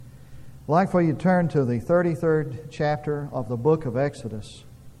I'd like for you to turn to the 33rd chapter of the book of Exodus.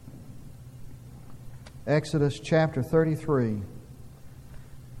 Exodus chapter 33.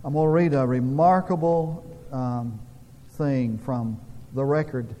 I'm going to read a remarkable thing from the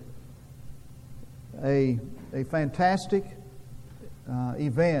record. A fantastic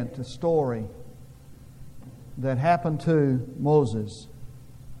event, a story that happened to Moses.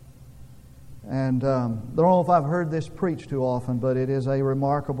 And I don't know if I've heard this preached too often, but it is a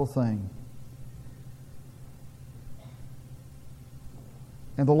remarkable thing.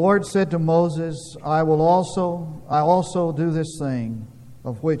 And the Lord said to Moses, I also do this thing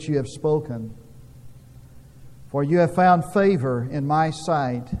of which you have spoken. For you have found favor in my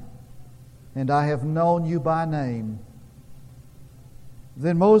sight, and I have known you by name.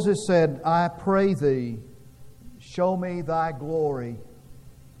 Then Moses said, I pray thee, show me thy glory.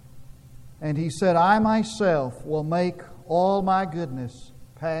 And he said, I myself will make all my goodness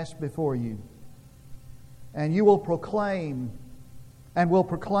pass before you. And you will proclaim, I will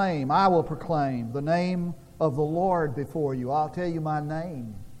proclaim the name of the Lord before you. I'll tell you my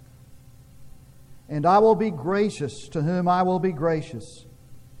name. And I will be gracious to whom I will be gracious.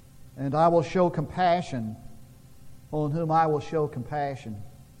 And I will show compassion on whom I will show compassion.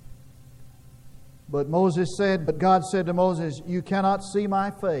 But God said to Moses, you cannot see my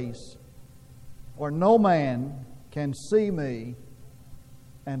face, for no man can see me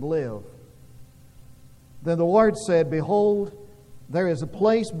and live. Then the Lord said, behold, there is a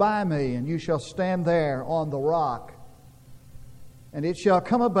place by me, and you shall stand there on the rock. And it shall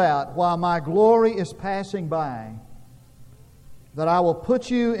come about, while my glory is passing by, that I will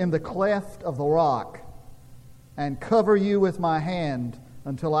put you in the cleft of the rock, and cover you with my hand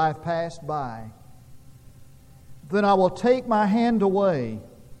until I have passed by. Then I will take my hand away,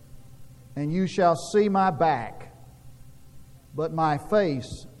 and you shall see my back, but my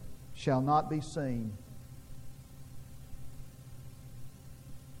face shall not be seen.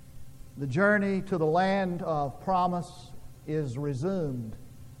 The journey to the land of promise is resumed.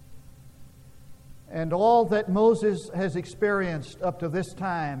 And all that Moses has experienced up to this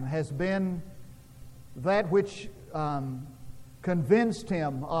time has been that which convinced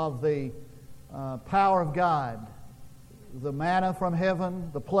him of the power of God. The manna from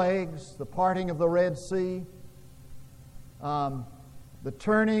heaven, the plagues, the parting of the Red Sea, the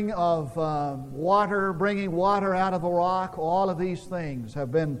turning of water, bringing water out of the rock. All of these things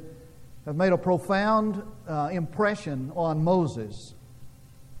have made a profound impression on Moses.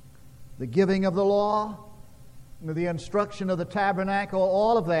 The giving of the law, the instruction of the tabernacle,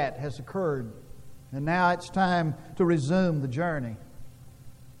 all of that has occurred. And now it's time to resume the journey.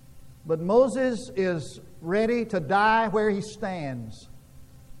 But Moses is ready to die where he stands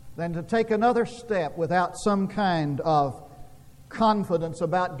than to take another step without some kind of confidence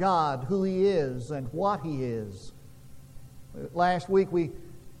about God, who He is and what He is. Last week,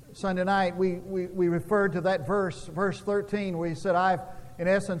 Sunday night, we referred to that verse 13, where He said,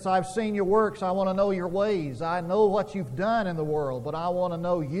 I've seen your works. I want to know your ways. I know what you've done in the world, but I want to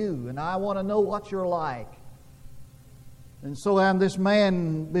know you, and I want to know what you're like. And so this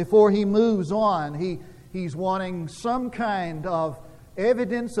man, before he moves on, he's wanting some kind of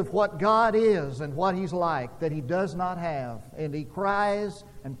evidence of what God is and what He's like that he does not have. And he cries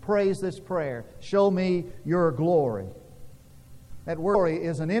and prays this prayer, show me your glory. That word glory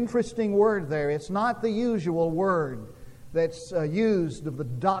is an interesting word there. It's not the usual word that's used of the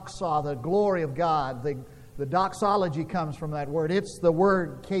doxa, the glory of God. The doxology comes from that word. It's the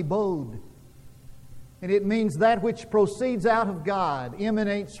word kabod. And it means that which proceeds out of God,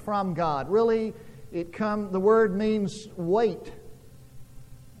 emanates from God. Really, the word means weight.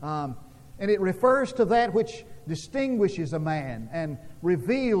 And it refers to that which distinguishes a man and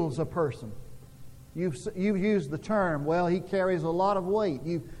reveals a person. You've used the term, well, he carries a lot of weight.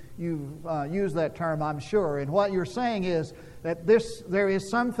 You've used that term, I'm sure. And what you're saying is that there is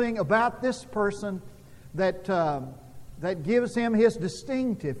something about this person that gives him his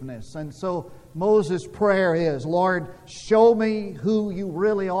distinctiveness. And so Moses' prayer is, Lord, show me who you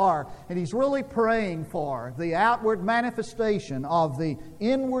really are. And he's really praying for the outward manifestation of the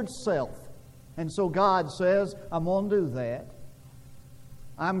inward self. And so God says, I'm going to do that.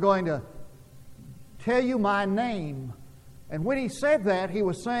 I'm going to tell you my name. And when he said that, he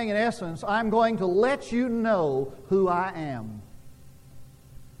was saying, in essence, I'm going to let you know who I am.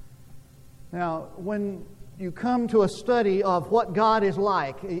 Now, when you come to a study of what God is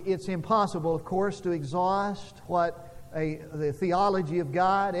like, it's impossible, of course, to exhaust the theology of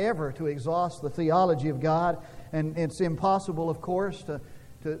God, ever to exhaust the theology of God. And it's impossible, of course, to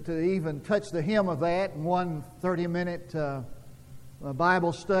even touch the hem of that in one 30-minute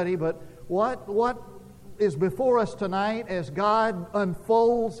Bible study, but what is before us tonight as God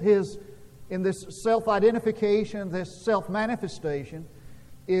unfolds in this self-identification, this self-manifestation,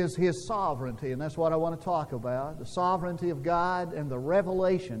 is His sovereignty. And that's what I want to talk about, the sovereignty of God and the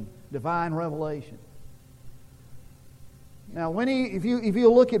revelation, divine revelation. Now, if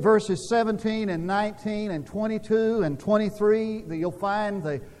you look at verses 17 and 19 and 22 and 23, you'll find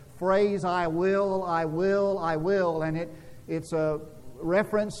the phrase, I will, I will, I will, and it's a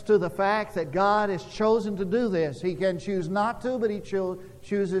reference to the fact that God has chosen to do this. He can choose not to, but He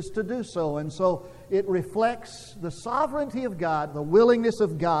chooses to do so. And so it reflects the sovereignty of God, the willingness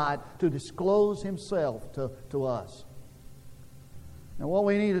of God to disclose Himself to us. Now, what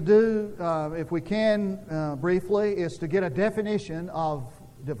we need to do, if we can briefly, is to get a definition of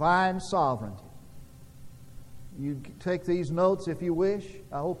divine sovereignty. You take these notes if you wish.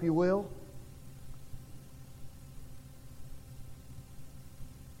 I hope you will.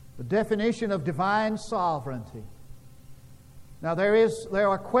 The definition of divine sovereignty. Now, there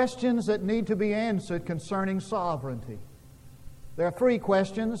are questions that need to be answered concerning sovereignty. There are three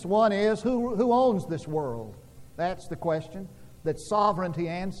questions. One is, who owns this world? That's the question that sovereignty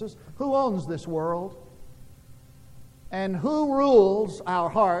answers. Who owns this world? And who rules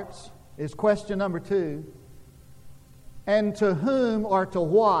our hearts is question number two. And to whom or to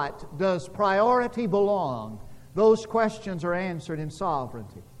what does priority belong? Those questions are answered in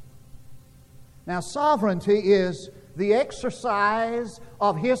sovereignty. Now, sovereignty is the exercise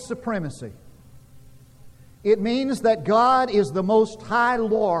of His supremacy. It means that God is the Most High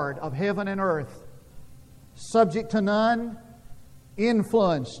Lord of heaven and earth, subject to none,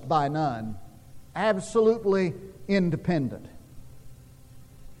 influenced by none, absolutely independent.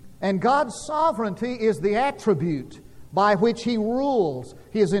 And God's sovereignty is the attribute by which He rules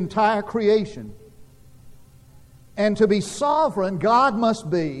His entire creation. And to be sovereign, God must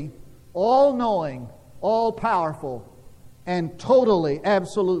be all-knowing, all-powerful, and totally,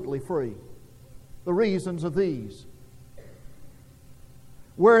 absolutely free. The reasons are these.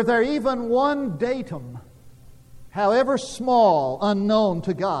 Were there even one datum, however small, unknown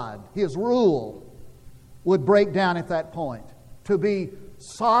to God, His rule would break down at that point. To be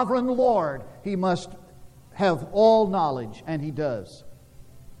sovereign Lord, He must have all knowledge, and He does.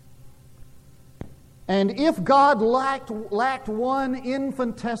 And if God lacked one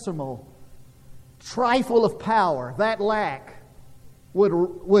infinitesimal trifle of power, that lack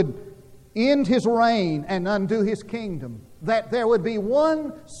would end His reign and undo His kingdom. That there would be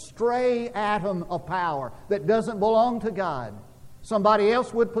one stray atom of power that doesn't belong to God. Somebody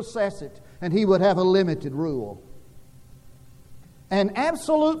else would possess it, and He would have a limited rule. And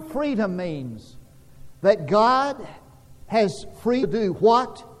absolute freedom means that God has free to do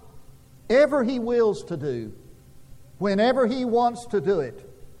whatever He wills to do, whenever He wants to do it,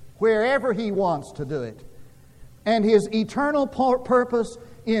 wherever He wants to do it. And His eternal purpose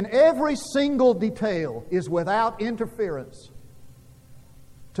in every single detail is without interference.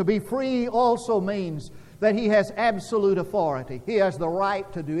 To be free also means that He has absolute authority. He has the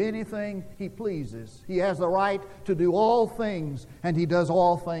right to do anything He pleases. He has the right to do all things, and He does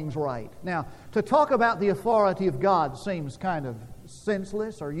all things right. Now, to talk about the authority of God seems kind of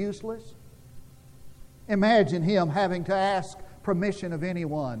senseless or useless. Imagine Him having to ask permission of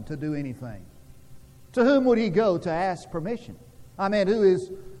anyone to do anything. To whom would He go to ask permission? I mean, who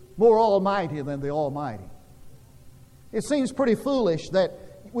is more almighty than the Almighty? It seems pretty foolish that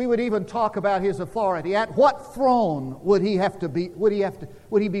we would even talk about His authority. At what throne would He have to be? Would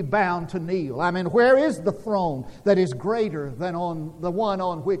He be bound to kneel? I mean, where is the throne that is greater than on the one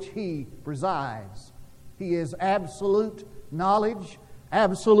on which He presides? He is absolute knowledge,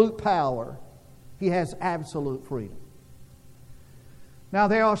 absolute power. He has absolute freedom. Now,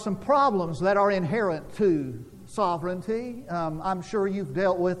 there are some problems that are inherent to sovereignty. I'm sure you've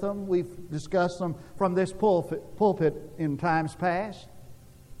dealt with them. We've discussed them from this pulpit in times past.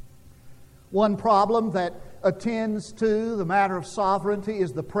 One problem that attends to the matter of sovereignty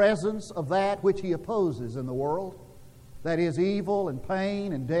is the presence of that which He opposes in the world. That is evil and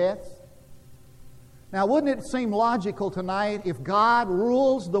pain and death. Now, wouldn't it seem logical tonight if God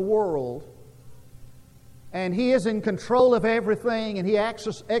rules the world and He is in control of everything and He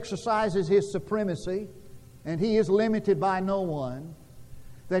exercises His supremacy and He is limited by no one,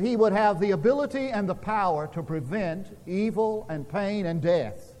 that He would have the ability and the power to prevent evil and pain and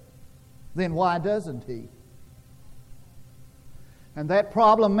death? Then why doesn't He? And that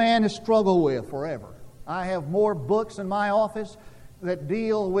problem man has struggled with forever. I have more books in my office that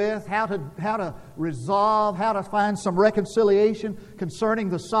deal with how to resolve, how to find some reconciliation concerning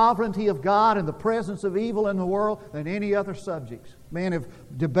the sovereignty of God and the presence of evil in the world than any other subjects. Men have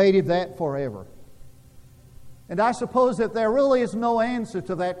debated that forever. And I suppose that there really is no answer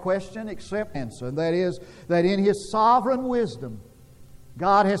to that question except answer, and that is that in His sovereign wisdom,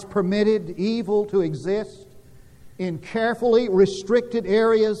 God has permitted evil to exist in carefully restricted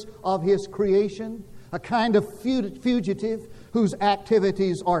areas of His creation, a kind of fugitive whose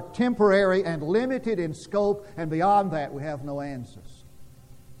activities are temporary and limited in scope, and beyond that we have no answers.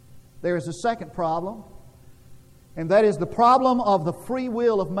 There is a second problem, and that is the problem of the free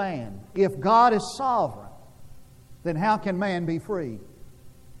will of man. If God is sovereign, then how can man be free?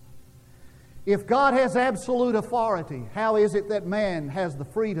 If God has absolute authority, how is it that man has the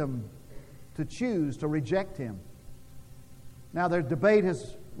freedom to choose to reject Him? Now, the debate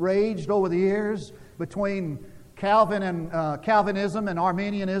has raged over the years between Calvinism and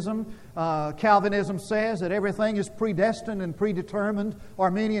Arminianism. Calvinism says that everything is predestined and predetermined.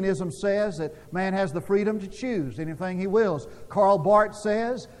 Arminianism says that man has the freedom to choose anything he wills. Karl Barth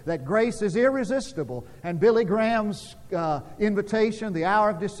says that grace is irresistible, and Billy Graham's invitation, the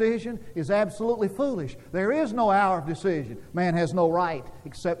hour of decision, is absolutely foolish. There is no hour of decision. Man has no right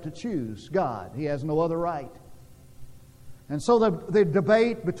except to choose God. He has no other right. And so the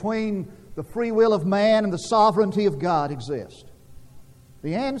debate between the free will of man and the sovereignty of God exist.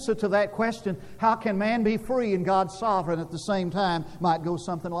 The answer to that question, how can man be free and God sovereign at the same time, might go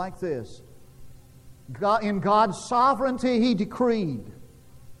something like this. In God's sovereignty, He decreed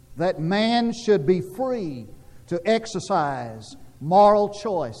that man should be free to exercise moral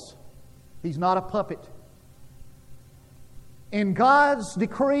choice. He's not a puppet. In God's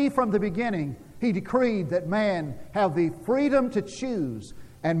decree from the beginning, He decreed that man have the freedom to choose,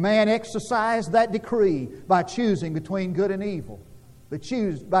 and man exercised that decree by choosing between good and evil,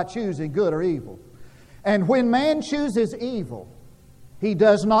 by choosing good or evil. And when man chooses evil, he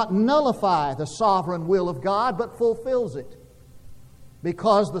does not nullify the sovereign will of God, but fulfills it.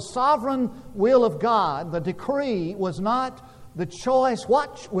 Because the sovereign will of God, the decree, was not the choice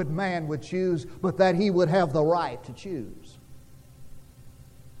what man would choose, but that he would have the right to choose.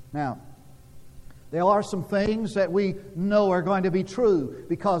 Now, there are some things that we know are going to be true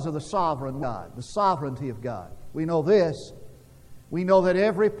because of the sovereign God, the sovereignty of God. We know this. We know that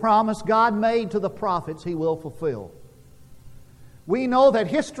every promise God made to the prophets, He will fulfill. We know that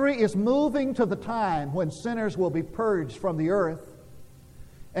history is moving to the time when sinners will be purged from the earth,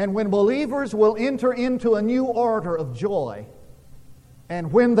 and when believers will enter into a new order of joy,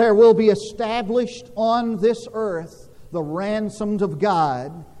 and when there will be established on this earth the ransomed of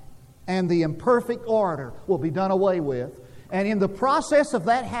God, and the imperfect order will be done away with. And in the process of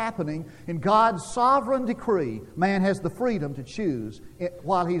that happening, in God's sovereign decree, man has the freedom to choose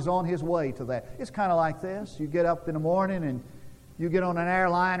while he's on his way to that. It's kind of like this. You get up in the morning and you get on an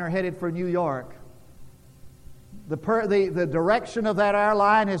airliner headed for New York. The direction of that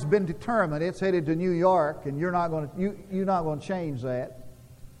airline has been determined. It's headed to New York, and you're not going to change that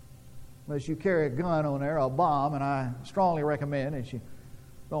unless you carry a gun on there or a bomb, and I strongly recommend that you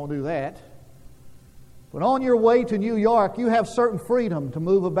don't do that. But on your way to New York, you have certain freedom to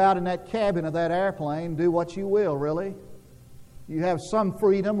move about in that cabin of that airplane, do what you will, really. You have some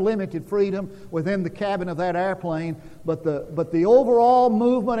freedom, limited freedom, within the cabin of that airplane, but the overall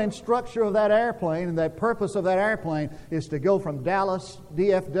movement and structure of that airplane and that purpose of that airplane is to go from Dallas,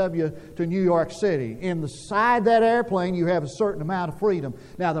 DFW, to New York City. Inside that airplane, you have a certain amount of freedom.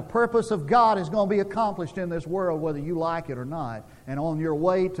 Now, the purpose of God is going to be accomplished in this world whether you like it or not. And on your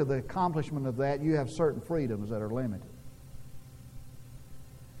way to the accomplishment of that, you have certain freedoms that are limited.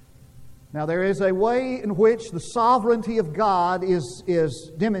 Now, there is a way in which the sovereignty of God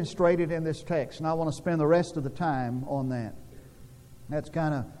is demonstrated in this text, and I want to spend the rest of the time on that. That's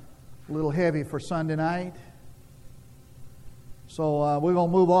kind of a little heavy for Sunday night. So we're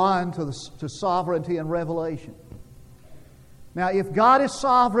going to move on to sovereignty and revelation. Now, if God is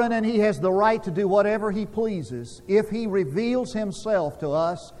sovereign and He has the right to do whatever He pleases, if He reveals Himself to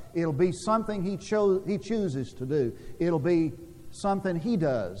us, it'll be something He chooses to do. It'll be something He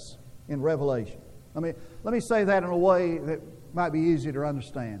does in Revelation. Let me say that in a way that might be easy to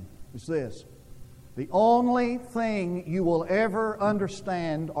understand. It's this. The only thing you will ever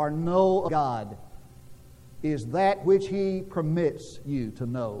understand or know of God is that which He permits you to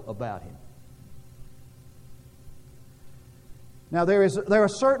know about Him. Now, there are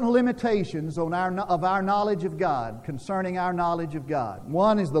certain limitations of our knowledge of God, concerning our knowledge of God.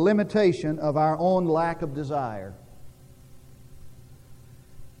 One is the limitation of our own lack of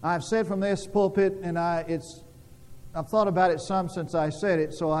I've said from this pulpit, and I've thought about it some since I said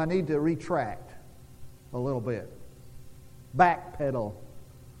it, so I need to retract a little bit. Backpedal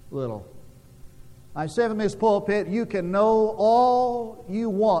a little. I said from this pulpit, you can know all you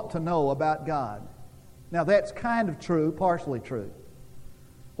want to know about God. Now that's kind of true, partially true.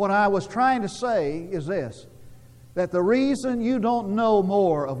 What I was trying to say is this, that the reason you don't know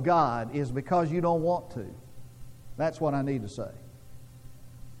more of God is because you don't want to. That's what I need to say.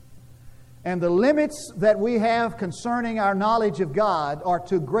 And the limits that we have concerning our knowledge of God are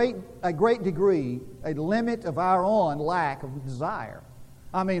to a great degree a limit of our own lack of desire.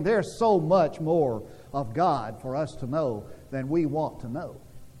 I mean, there's so much more of God for us to know than we want to know.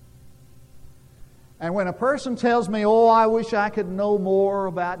 And when a person tells me, oh, I wish I could know more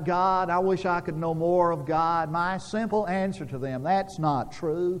about God, I wish I could know more of God, my simple answer to them, that's not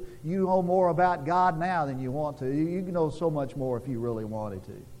true. You know more about God now than you want to. You can know so much more if you really wanted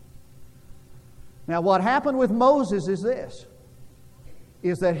to. Now, what happened with Moses is this,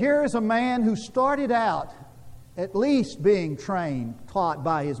 is that here is a man who started out at least being trained, taught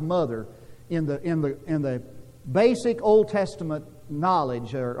by his mother in the basic Old Testament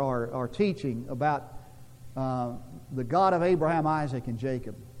knowledge or teaching about the God of Abraham, Isaac, and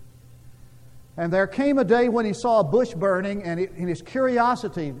Jacob. And there came a day when he saw a bush burning, and his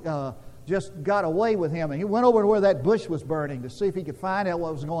curiosity just got away with him. And he went over to where that bush was burning to see if he could find out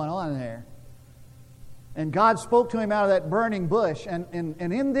what was going on there. And God spoke to him out of that burning bush. And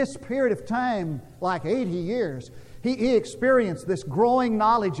in this period of time, like 80 years, he experienced this growing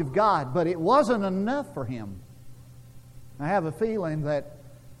knowledge of God. But it wasn't enough for him. I have a feeling that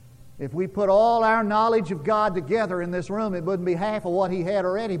if we put all our knowledge of God together in this room, it wouldn't be half of what he had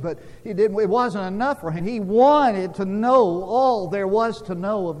already. But it wasn't enough for him. He wanted to know all there was to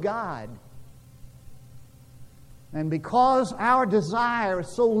know of God. And because our desire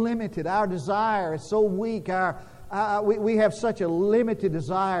is so limited, our desire is so weak, we have such a limited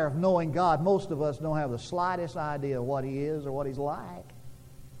desire of knowing God, most of us don't have the slightest idea of what He is or what He's like.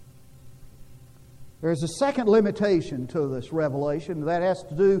 There's a second limitation to this revelation that has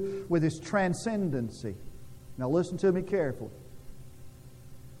to do with His transcendency. Now listen to me carefully.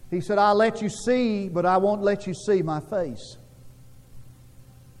 He said, I'll let you see, but I won't let you see my face.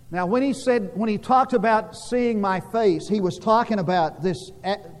 Now, when he talked about seeing my face, he was talking about this,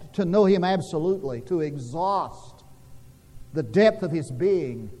 to know Him absolutely, to exhaust the depth of His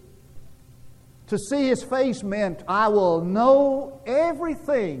being. To see His face meant, I will know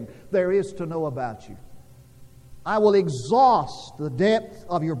everything there is to know about you. I will exhaust the depth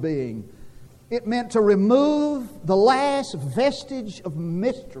of your being. It meant to remove the last vestige of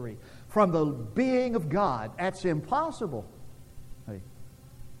mystery from the being of God. That's impossible.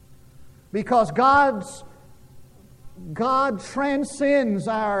 Because God transcends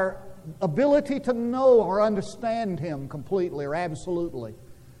our ability to know or understand Him completely or absolutely.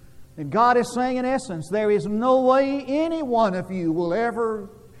 And God is saying, in essence, there is no way any one of you will ever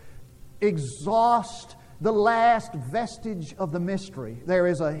exhaust the last vestige of the mystery. There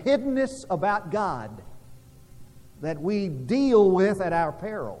is a hiddenness about God that we deal with at our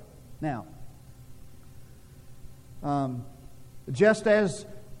peril. Now, just as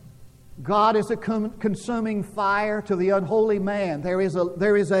God is a consuming fire to the unholy man, there is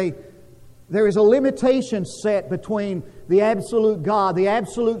a limitation set between the absolute God, the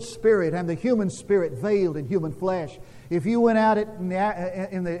absolute Spirit, and the human spirit veiled in human flesh. If you went out in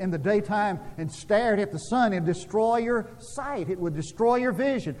the daytime and stared at the sun, it would destroy your sight. It would destroy your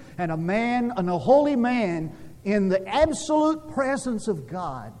vision. And a holy man in the absolute presence of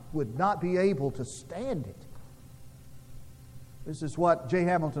God would not be able to stand it. This is what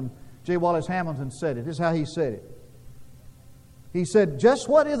J. Wallace Hamilton said it. This is how he said it. He said, just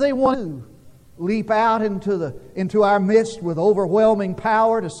what do they want to leap out into our midst with overwhelming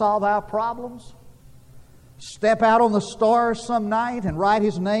power to solve our problems? Step out on the stars some night and write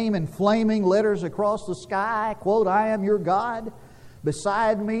His name in flaming letters across the sky, quote, I am your God.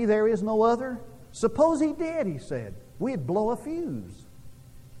 Beside me there is no other. Suppose He did, he said. We'd blow a fuse.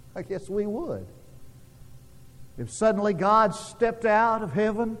 I guess we would. If suddenly God stepped out of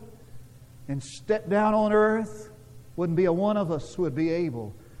heaven and stepped down on earth, wouldn't be a one of us who would be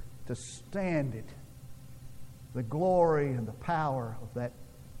able to stand it. The glory and the power of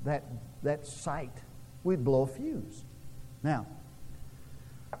that sight. We'd blow a fuse. Now,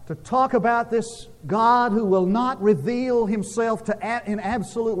 to talk about this God who will not reveal Himself in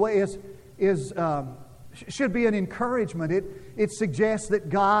absolute way should be an encouragement. It suggests that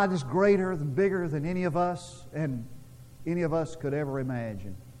God is greater and bigger than any of us could ever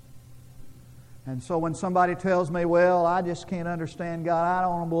imagine. And so when somebody tells me, well, I just can't understand God, I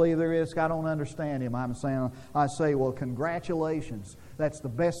don't believe there is, I don't understand Him, I say, well, congratulations. That's the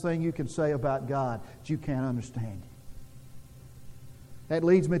best thing you can say about God, that you can't understand Him. That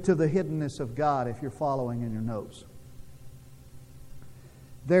leads me to the hiddenness of God, if you're following in your notes.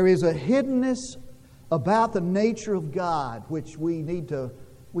 There is a hiddenness about the nature of God which we need to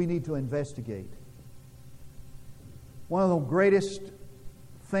investigate. One of the greatest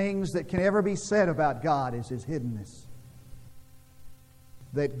things that can ever be said about God is His hiddenness.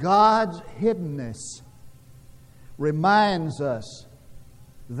 That God's hiddenness reminds us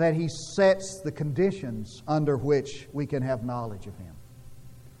that He sets the conditions under which we can have knowledge of Him.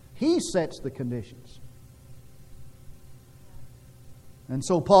 He sets the conditions. And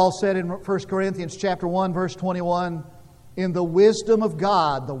so Paul said in 1 Corinthians chapter 1, verse 21, in the wisdom of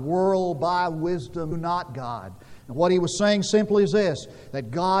God, the world by wisdom knew not God. And what he was saying simply is this,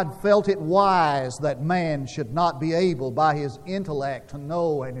 that God felt it wise that man should not be able by his intellect to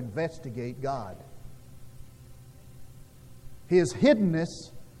know and investigate God. His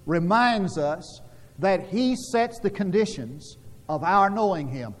hiddenness reminds us that He sets the conditions of our knowing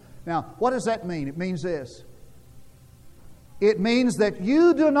Him. Now, what does that mean? It means this. It means that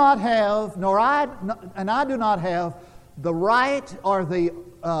you do not have, I do not have the right or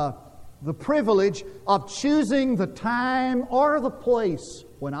the privilege of choosing the time or the place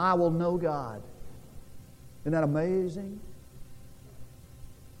when I will know God. Isn't that amazing?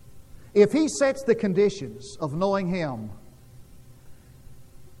 If He sets the conditions of knowing Him,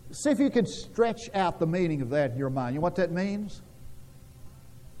 see if you can stretch out the meaning of that in your mind. You know what that means?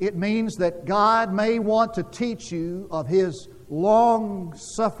 It means that God may want to teach you of His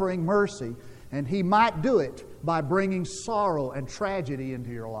long-suffering mercy, and He might do it by bringing sorrow and tragedy into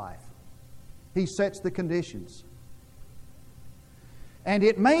your life. He sets the conditions. And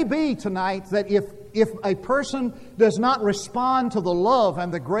it may be tonight that if a person does not respond to the love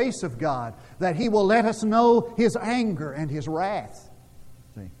and the grace of God, that He will let us know His anger and His wrath.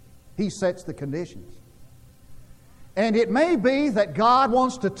 See? He sets the conditions. And it may be that God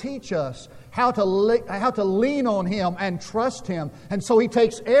wants to teach us how to lean on Him and trust Him. And so He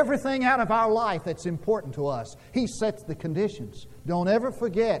takes everything out of our life that's important to us. He sets the conditions. Don't ever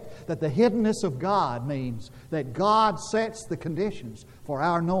forget that the hiddenness of God means that God sets the conditions for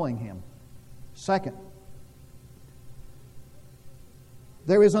our knowing Him. Second,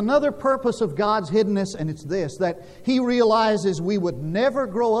 there is another purpose of God's hiddenness, and it's this, that He realizes we would never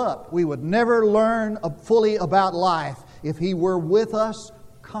grow up, we would never learn fully about life if He were with us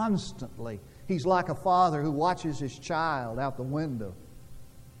constantly. He's like a father who watches his child out the window.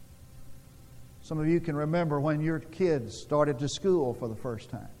 Some of you can remember when your kids started to school for the first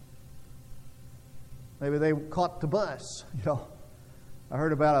time. Maybe they caught the bus. I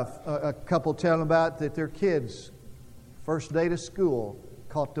heard about a couple telling about that their kids, first day to school,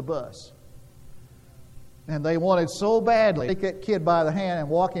 caught the bus. And they wanted so badly to take that kid by the hand and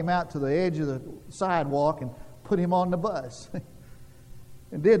walk him out to the edge of the sidewalk and put him on the bus.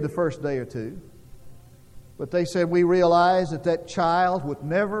 And did the first day or two. But they said, we realized that child would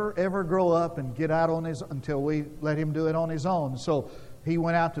never, ever grow up and get out on his until we let him do it on his own. So he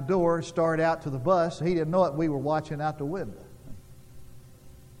went out the door, started out to the bus. He didn't know it. We were watching out the window.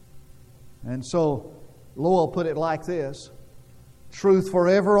 And so Lowell put it like this: truth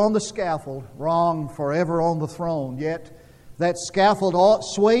forever on the scaffold, wrong forever on the throne. Yet that scaffold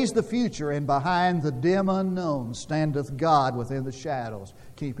sways the future, and behind the dim unknown standeth God within the shadows,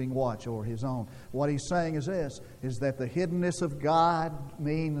 keeping watch over His own. What he's saying is this, is that the hiddenness of God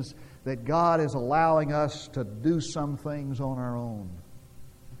means that God is allowing us to do some things on our own.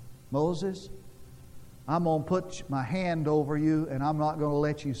 Moses, I'm going to put my hand over you, and I'm not going to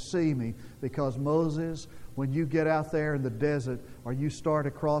let you see me, because Moses, when you get out there in the desert or you start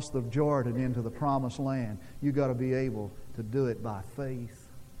across the Jordan into the promised land, you got to be able to do it by faith.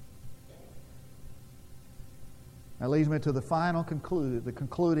 That leads me to the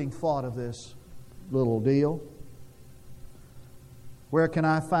concluding thought of this little deal. Where can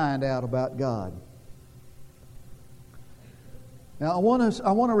I find out about God? Now I want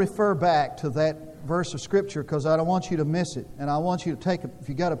to refer back to that verse of Scripture because I don't want you to miss it. And I want you to take, if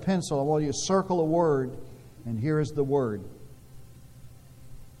you got a pencil, I want you to circle a word. And here is the word.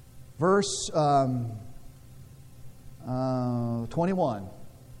 Verse 21.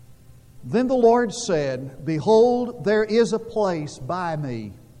 Then the Lord said, behold, there is a place by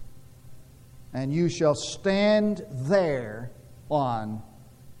me, and you shall stand there on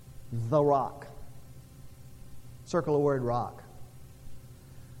the rock. Circle the word rock.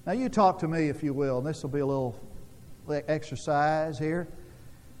 Now you talk to me, if you will, and this will be a little exercise here.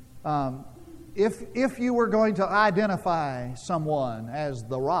 if you were going to identify someone as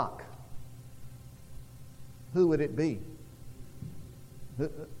the rock, who would it be?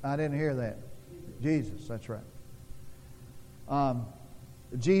 I didn't hear that. Jesus, that's right.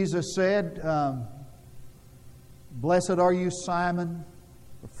 Jesus said, "Blessed are you, Simon,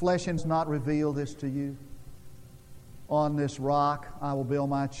 for flesh has not revealed this to you. On this rock I will build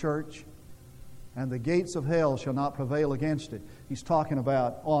my church, and the gates of hell shall not prevail against it." He's talking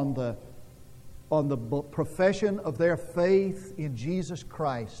about on the profession of their faith in Jesus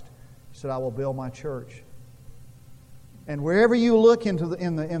Christ. He said, "I will build my church." And wherever you look in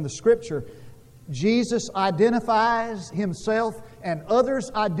the Scripture, Jesus identifies Himself and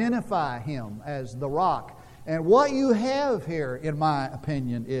others identify Him as the rock. And what you have here, in my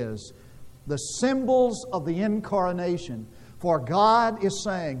opinion, is the symbols of the incarnation. For God is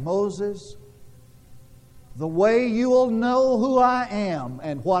saying, Moses, the way you will know who I am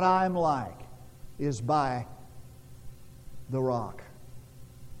and what I'm like is by the rock.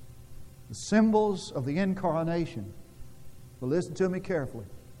 The symbols of the incarnation. But listen to me carefully.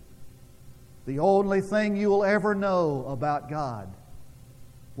 The only thing you will ever know about God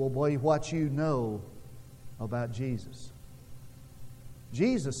will be what you know about Jesus.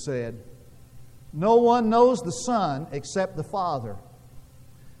 Jesus said, "No one knows the Son except the Father.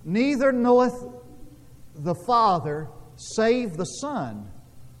 Neither knoweth the Father save the Son,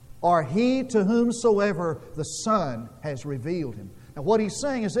 or he to whomsoever the Son has revealed Him." Now what He's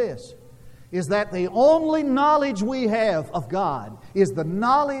saying is this, is that the only knowledge we have of God is the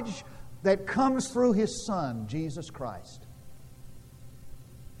knowledge that comes through His Son, Jesus Christ.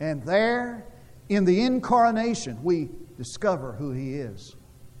 And there, in the incarnation, we discover who He is.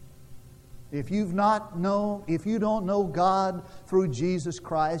 If you don't know God through Jesus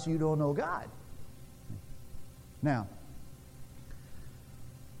Christ, you don't know God. Now,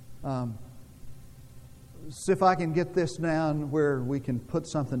 see if I can get this down where we can put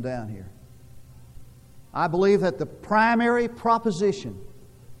something down here. I believe that the primary proposition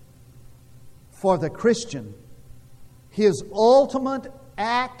for the Christian, his ultimate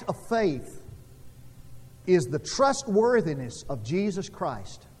act of faith, is the trustworthiness of Jesus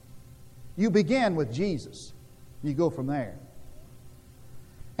Christ. You begin with Jesus. You go from there.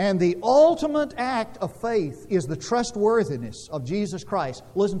 And the ultimate act of faith is the trustworthiness of Jesus Christ.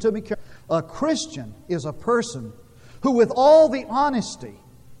 Listen to me carefully. A Christian is a person who, with all the honesty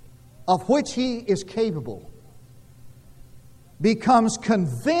of which he is capable, becomes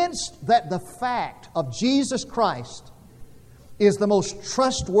convinced that the fact of Jesus Christ is the most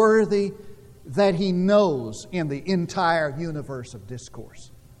trustworthy that he knows in the entire universe of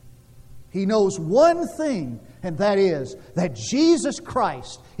discourse. He knows one thing, and that is that Jesus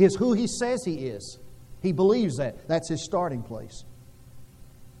Christ is who He says He is. He believes that. That's his starting place.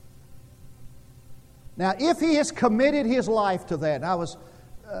 Now, if he has committed his life to that, and I was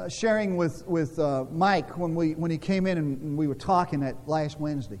sharing with Mike when he came in and we were talking that last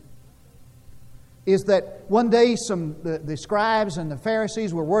Wednesday, is that one day the scribes and the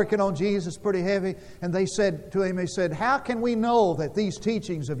Pharisees were working on Jesus pretty heavy, and they said to him, "How can we know that these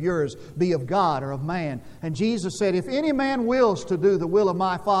teachings of yours be of God or of man?" And Jesus said, "If any man wills to do the will of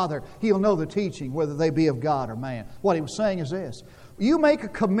my Father, he'll know the teaching, whether they be of God or man." What he was saying is this: you make a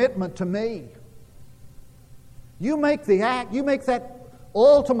commitment to me. You make that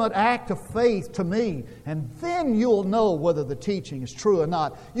ultimate act of faith to me, and then you'll know whether the teaching is true or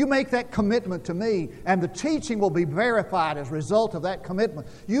not. You make that commitment to me, and the teaching will be verified as a result of that commitment.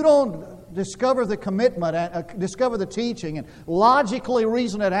 You don't discover the commitment, discover the teaching, and logically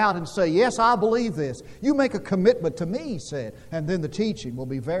reason it out and say, "Yes, I believe this." You make a commitment to me, he said, and then the teaching will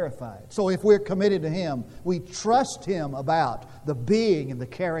be verified. So if we're committed to Him, we trust Him about the being and the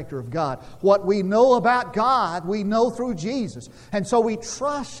character of God. What we know about God, we know through Jesus. And so we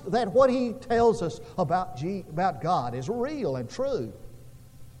trust that what He tells us about God is real and true.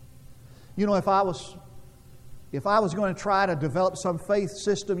 You know, if I was going to try to develop some faith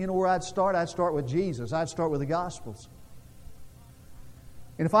system, you know where I'd start? I'd start with Jesus. I'd start with the Gospels.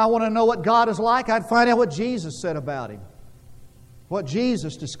 And if I want to know what God is like, I'd find out what Jesus said about Him, what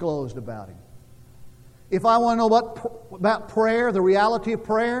Jesus disclosed about Him. If I want to know about prayer, the reality of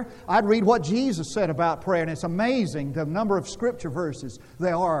prayer, I'd read what Jesus said about prayer. And it's amazing the number of Scripture verses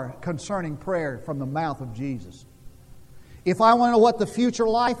there are concerning prayer from the mouth of Jesus. If I want to know what the future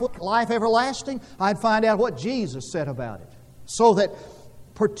life everlasting, I'd find out what Jesus said about it. So that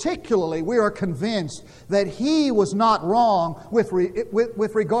particularly we are convinced that He was not wrong with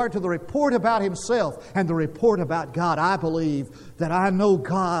regard to the report about Himself and the report about God. I believe that I know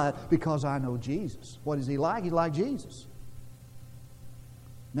God because I know Jesus. What is He like? He's like Jesus.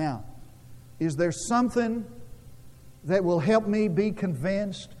 Now, Is there something that will help me be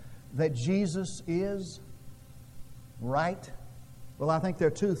convinced that Jesus is right? Well, I think there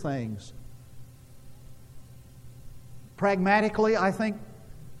are two things. Pragmatically, I think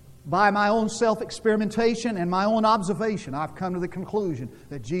by my own self-experimentation and my own observation, I've come to the conclusion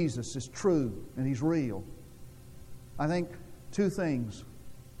that Jesus is true and He's real. I think two things.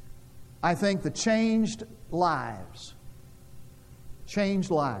 I think the changed lives.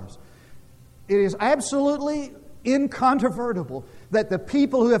 Changed lives. It is absolutely incontrovertible that the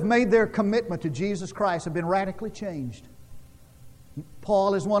people who have made their commitment to Jesus Christ have been radically changed.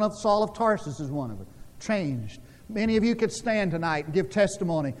 Paul is one of them. Saul of Tarsus is one of them. Changed. Many of you could stand tonight and give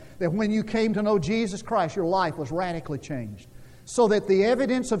testimony that when you came to know Jesus Christ, your life was radically changed. So that the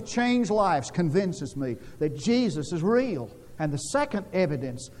evidence of changed lives convinces me that Jesus is real. And the second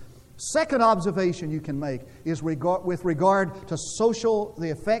evidence, second observation you can make is with regard to the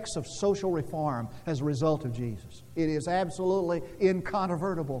effects of social reform as a result of Jesus. It is absolutely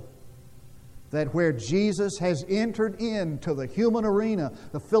incontrovertible that where Jesus has entered into the human arena,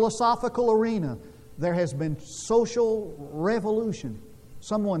 the philosophical arena, there has been social revolution.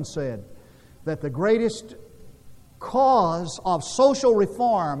 Someone said that the greatest cause of social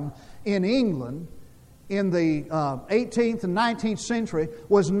reform in England in the 18th and 19th century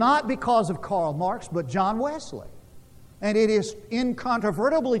was not because of Karl Marx, but John Wesley. And it is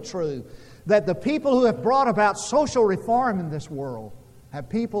incontrovertibly true that the people who have brought about social reform in this world have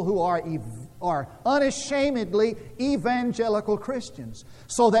people who are unashamedly evangelical Christians.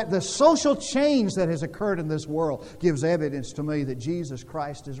 So that the social change that has occurred in this world gives evidence to me that Jesus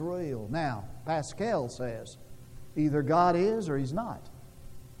Christ is real. Now, Pascal says, either God is or He's not.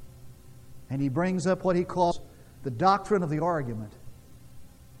 And he brings up what he calls the doctrine of the argument.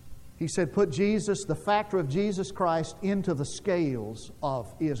 He said, put Jesus, the factor of Jesus Christ, into the scales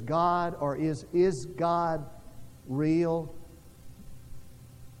of is God or is God real?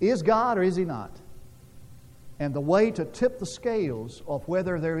 Is God or is He not? And the way to tip the scales of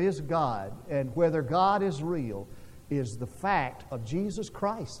whether there is God and whether God is real is the fact of Jesus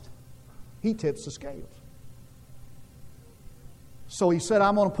Christ. He tips the scales. So He said,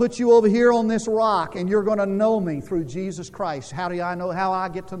 I'm going to put you over here on this rock and you're going to know me through Jesus Christ. How do I know? How I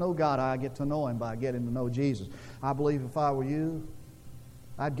get to know God? I get to know Him by getting to know Jesus. I believe if I were you,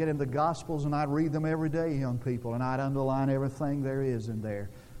 I'd get in the Gospels and I'd read them every day, young people, and I'd underline everything there is in there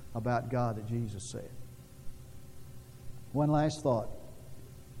about God that Jesus said. One last thought.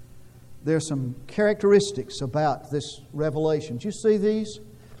 There's some characteristics about this revelation. Do you see these?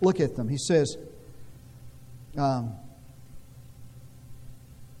 Look at them. He says,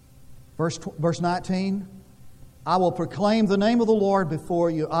 Verse 19, I will proclaim the name of the Lord before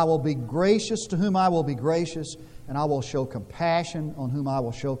you. I will be gracious to whom I will be gracious, and I will show compassion on whom I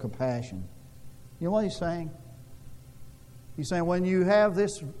will show compassion. You know what He's saying? He's saying when you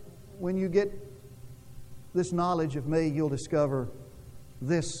get this knowledge of me, you'll discover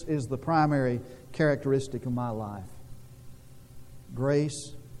this is the primary characteristic of my life.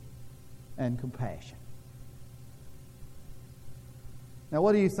 Grace and compassion. Now,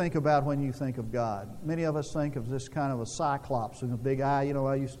 what do you think about when you think of God? Many of us think of this kind of a cyclops with a big eye. You know,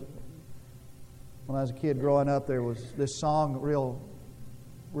 when I was a kid growing up, there was this song,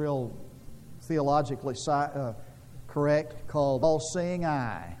 real theologically correct, called All-Seeing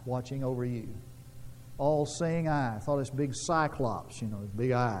Eye, Watching Over You. All-Seeing Eye. I thought this big cyclops,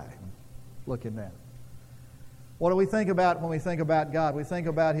 big eye, looking at it. What do we think about when we think about God? We think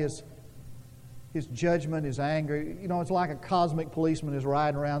about His judgment, His anger. It's like a cosmic policeman is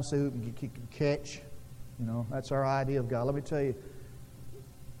riding around to see who he can catch. That's our idea of God. Let me tell you,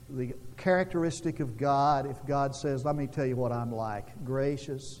 the characteristic of God, if God says, let me tell you what I'm like,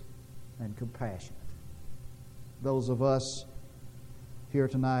 gracious and compassionate. Those of us here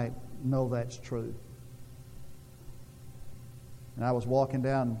tonight know that's true. And I was looking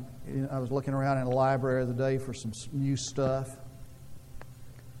around in the library the other day for some new stuff.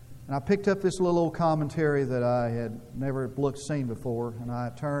 And I picked up this little old commentary that I had never seen before, and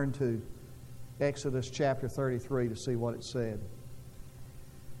I turned to Exodus chapter 33 to see what it said.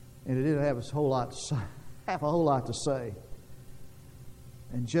 And it didn't have a whole lot to say.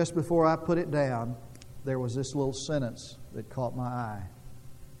 And just before I put it down, there was this little sentence that caught my eye.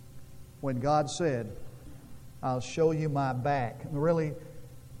 When God said, I'll show you my back. And really,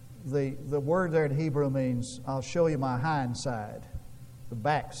 the word there in Hebrew means, I'll show you my hind side. The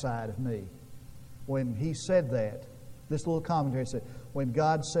backside of me. When He said that, this little commentary said, when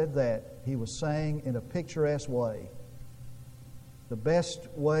God said that, He was saying in a picturesque way, the best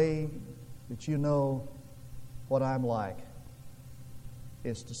way that you know what I'm like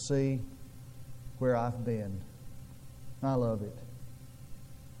is to see where I've been. I love it.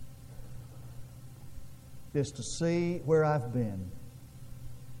 Just to see where I've been.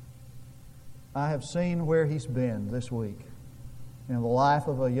 I have seen where He's been this week in the life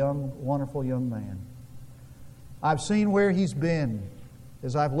of a young, wonderful young man. I've seen where He's been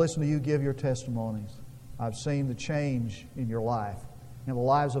as I've listened to you give your testimonies. I've seen the change in your life, in the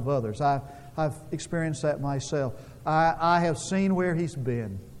lives of others. I've experienced that myself. I have seen where He's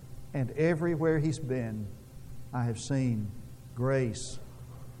been, and everywhere He's been, I have seen grace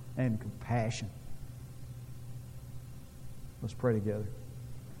and compassion. Let's pray together.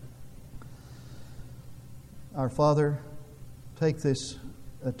 Our Father, take this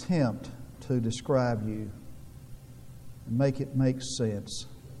attempt to describe You and make it make sense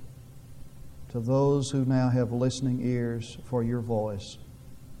to those who now have listening ears for Your voice,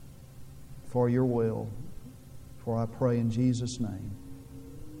 for Your will. For I pray in Jesus' name.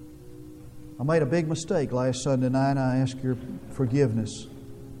 I made a big mistake last Sunday night. I ask Your forgiveness.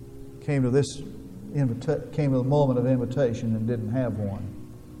 Came to the moment of invitation and didn't have one.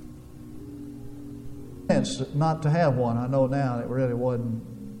 It's not to have one. I know now it really wasn't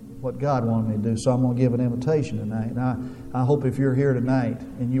what God wanted me to do, so I'm going to give an invitation tonight. And I hope if you're here tonight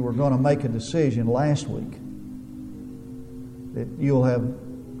and you were going to make a decision last week, that you'll have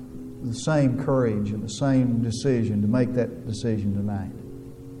the same courage and the same decision to make that decision tonight.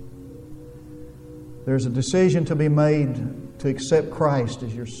 There's a decision to be made to accept Christ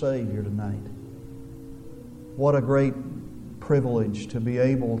as your Savior tonight. What a great privilege to be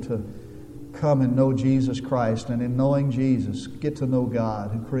able to come and know Jesus Christ, and in knowing Jesus, get to know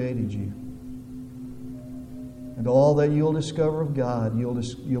God who created you. And all that you'll discover of God,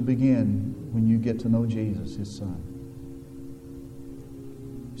 you'll begin when you get to know Jesus, His Son.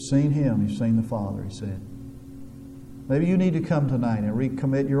 You've seen Him, you've seen the Father, He said. Maybe you need to come tonight and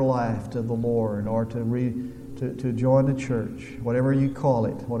recommit your life to the Lord, or to join the church, whatever you call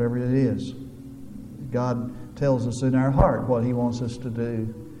it, whatever it is. God tells us in our heart what He wants us to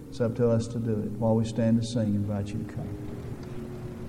do. It's up to us to do it. While we stand to sing, I invite you to come.